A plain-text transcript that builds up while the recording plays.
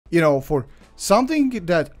You know, for something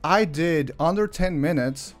that I did under 10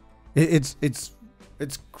 minutes, it's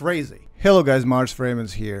crazy. Hello guys, Mars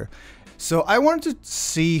Freeman's here. So I wanted to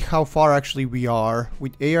see how far actually we are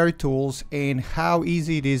with AI tools and how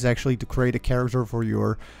easy it is actually to create a character for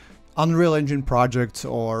your Unreal Engine project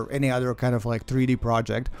or any other kind of like 3D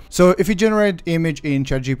project. So if you generate image in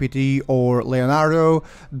ChatGPT or Leonardo,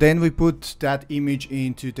 then we put that image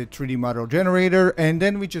into the 3D model generator, and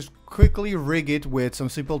then we just quickly rig it with some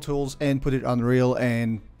simple tools and put it on Unreal,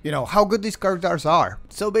 and you know how good these characters are.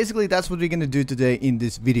 So basically that's what we're gonna do today in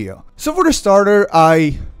this video. So for the starter,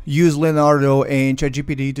 I use Leonardo and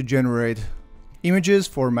ChatGPT to generate images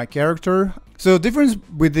for my character. So the difference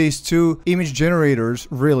with these two image generators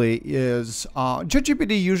really is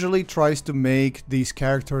ChatGPT usually tries to make these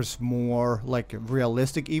characters more like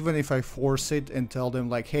realistic. Even if I force it and tell them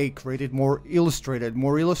like, hey, create it more illustrated,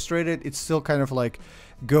 it still kind of like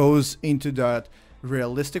goes into that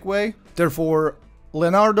realistic way. Therefore,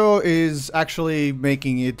 Leonardo is actually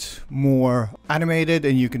making it more animated,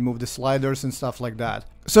 and you can move the sliders and stuff like that.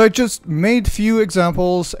 So I just made few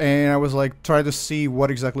examples and I was like try to see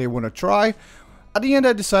what exactly I want to try. At the end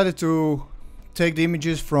I decided to take the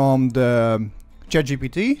images from the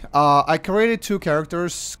ChatGPT. I created two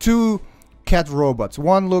characters, two cat robots.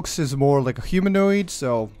 One looks is more like a humanoid,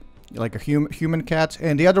 so like a human cat,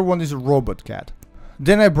 and the other one is a robot cat.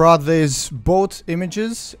 Then I brought these both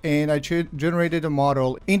images and I generated a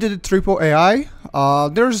model into the leonardo.ai.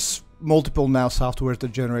 There's multiple now softwares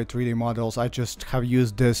that generate 3D models. I just have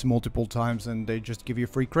used this multiple times and they just give you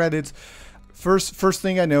free credits. First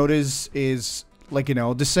thing I notice is, like, you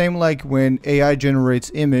know, the same like when AI generates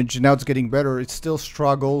image, now it's getting better, it still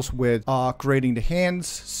struggles with creating the hands.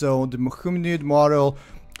 So the humanoid model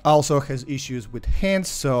also has issues with hands,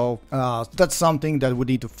 so that's something that we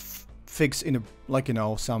need to fix in a, like, you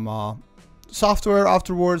know, some software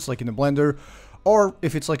afterwards, like in a Blender. Or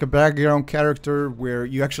if it's like a background character where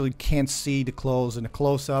you actually can't see the clothes in a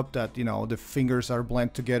close-up, that, you know, the fingers are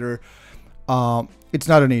blended together, it's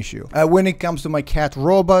not an issue. When it comes to my cat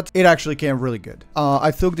robot, it actually came really good. I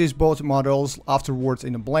took these both models afterwards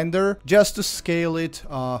in a Blender just to scale it,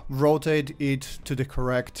 rotate it to the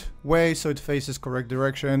correct way so it faces correct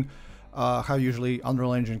direction, how usually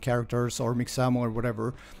Unreal Engine characters or Mixamo or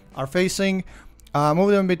whatever are facing. Move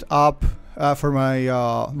them a bit up. For my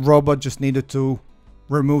robot, just needed to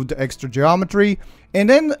remove the extra geometry, and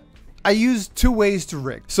then I used two ways to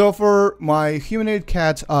rig. So for my humanoid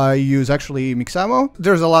cat, I use actually Mixamo.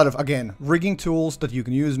 There's a lot of, again, rigging tools that you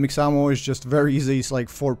can use. Mixamo is just very easy. It's like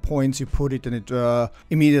 4 points, you put it and it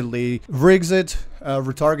immediately rigs it.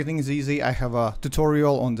 Retargeting is easy. I have a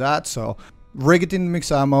tutorial on that, so rig it in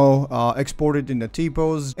Mixamo, export it in the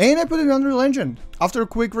T-pose, and I put it in Unreal Engine. After a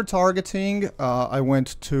quick retargeting, I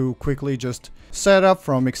went to quickly just set up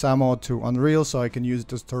from Mixamo to Unreal so I can use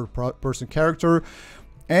it as third-person character,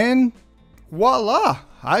 and voila!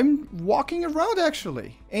 I'm walking around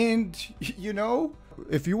actually. And you know,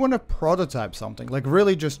 if you want to prototype something, like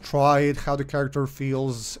really just try it, how the character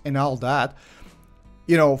feels and all that,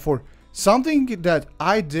 you know, for something that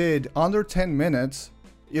I did under 10 minutes,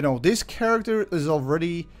 you know, this character is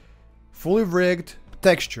already fully rigged,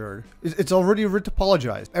 textured, it's already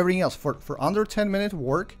retopologized. Everything else for under 10-minute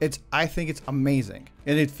work, I think it's amazing,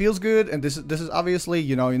 and it feels good. And this is obviously,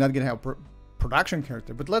 you know, you're not gonna have production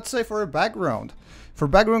character, but let's say for background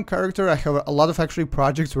character, I have a lot of actually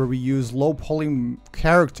projects where we use low poly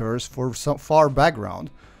characters for some far background.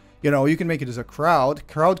 You know, you can make it as a crowd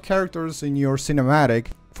characters in your cinematic.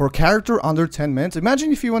 For a character under 10 minutes,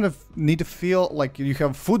 imagine if you need to feel like you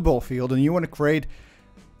have a football field and you want to create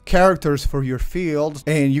characters for your field,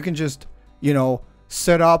 and you can just, you know,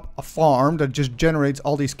 set up a farm that just generates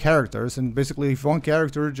all these characters, and basically if one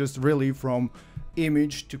character just really from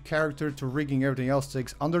image to character to rigging everything else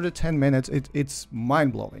takes under the 10 minutes, it's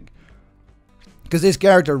mind-blowing. Because this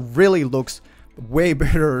character really looks way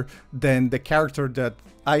better than the character that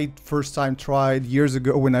I first time tried years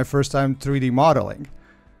ago when I first time 3D modeling.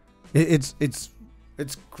 It's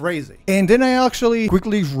crazy. And then I actually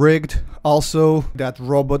quickly rigged also that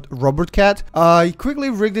robot cat. I quickly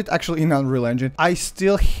rigged it actually in Unreal Engine. I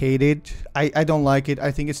still hate it. I don't like it. I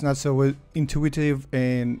think it's not so intuitive,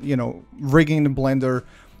 and you know, rigging in the Blender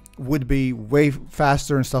would be way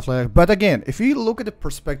faster and stuff like that. But again, if you look at the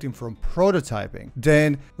perspective from prototyping,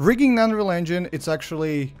 then rigging in Unreal Engine, it's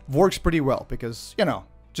actually works pretty well, because, you know,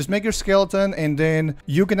 just make your skeleton and then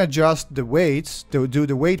you can adjust the weights to do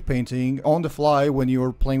the weight painting on the fly when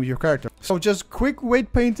you're playing with your character. So just quick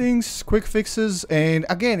weight paintings, quick fixes, and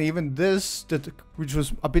again, even this, which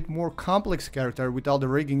was a bit more complex character with all the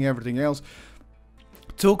rigging and everything else,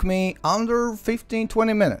 took me under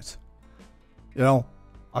 15-20 minutes. You know,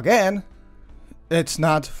 again, it's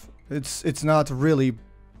not really,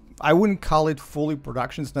 I wouldn't call it fully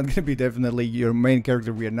production. It's not going to be definitely your main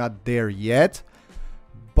character. We are not there yet.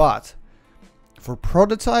 But for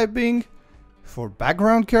prototyping, for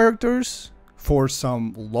background characters, for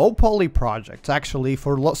some low poly projects, actually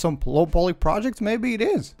for some low poly projects, maybe it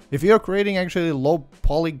is. If you're creating actually a low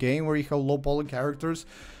poly game where you have low poly characters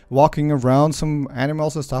walking around, some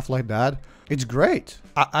animals and stuff like that, it's great.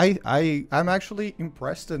 I'm actually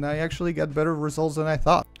impressed, and I actually got better results than I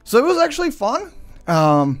thought. So it was actually fun.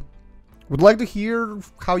 Would like to hear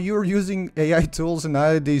how you're using AI tools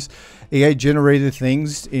and these AI generated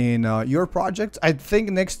things in your project. I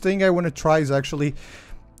think next thing I want to try is actually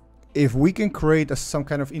if we can create some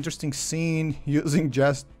kind of interesting scene using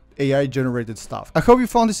just AI generated stuff. I hope you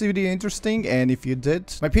found this video interesting, and if you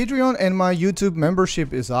did, my Patreon and my YouTube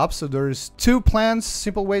membership is up, so there's 2 plans,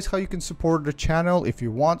 simple ways how you can support the channel if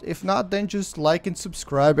you want. If not, then just like and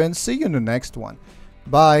subscribe, and see you in the next one.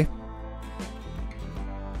 Bye.